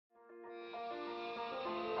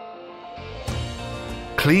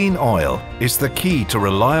Clean oil is the key to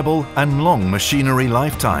reliable and long machinery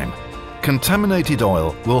lifetime. Contaminated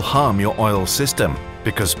oil will harm your oil system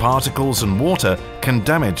because particles and water can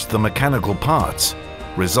damage the mechanical parts,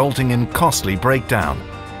 resulting in costly breakdown.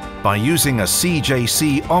 By using a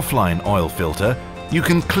CJC offline oil filter, you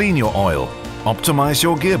can clean your oil, optimize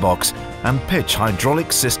your gearbox, and pitch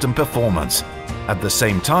hydraulic system performance. At the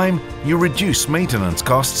same time, you reduce maintenance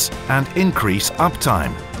costs and increase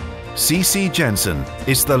uptime. CC Jensen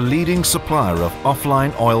is the leading supplier of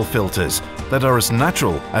offline oil filters that are as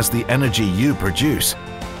natural as the energy you produce.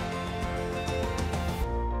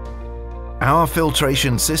 Our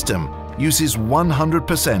filtration system uses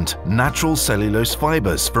 100% natural cellulose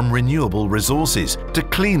fibres from renewable resources to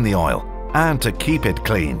clean the oil and to keep it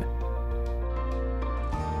clean.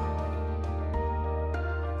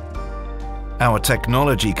 Our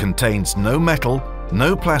technology contains no metal,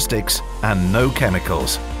 no plastics, and no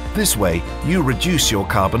chemicals. This way, you reduce your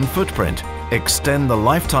carbon footprint, extend the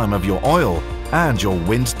lifetime of your oil and your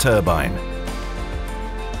wind turbine.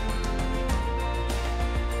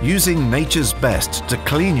 Using nature's best to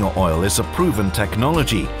clean your oil is a proven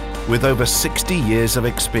technology with over 60 years of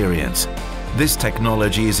experience. This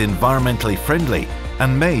technology is environmentally friendly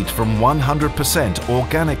and made from 100%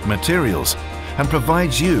 organic materials and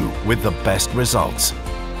provides you with the best results.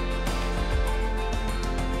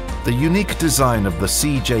 The unique design of the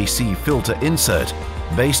CJC filter insert,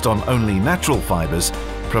 based on only natural fibres,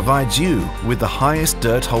 provides you with the highest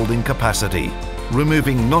dirt holding capacity,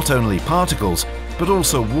 removing not only particles but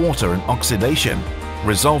also water and oxidation,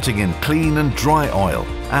 resulting in clean and dry oil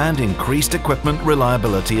and increased equipment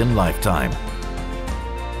reliability and lifetime.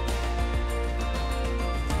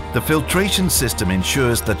 The filtration system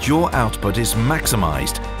ensures that your output is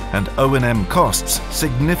maximized and O&M costs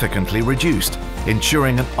significantly reduced,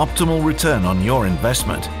 ensuring an optimal return on your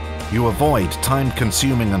investment. You avoid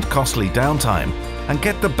time-consuming and costly downtime and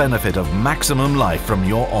get the benefit of maximum life from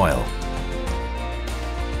your oil.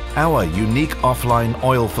 Our unique offline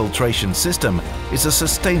oil filtration system is a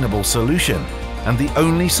sustainable solution and the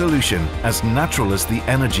only solution as natural as the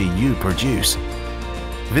energy you produce.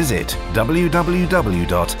 Visit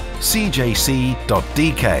www.cjc.dk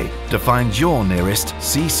to find your nearest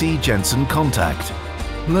CC Jensen contact.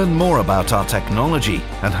 Learn more about our technology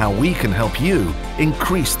and how we can help you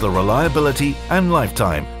increase the reliability and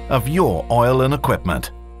lifetime of your oil and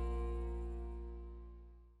equipment.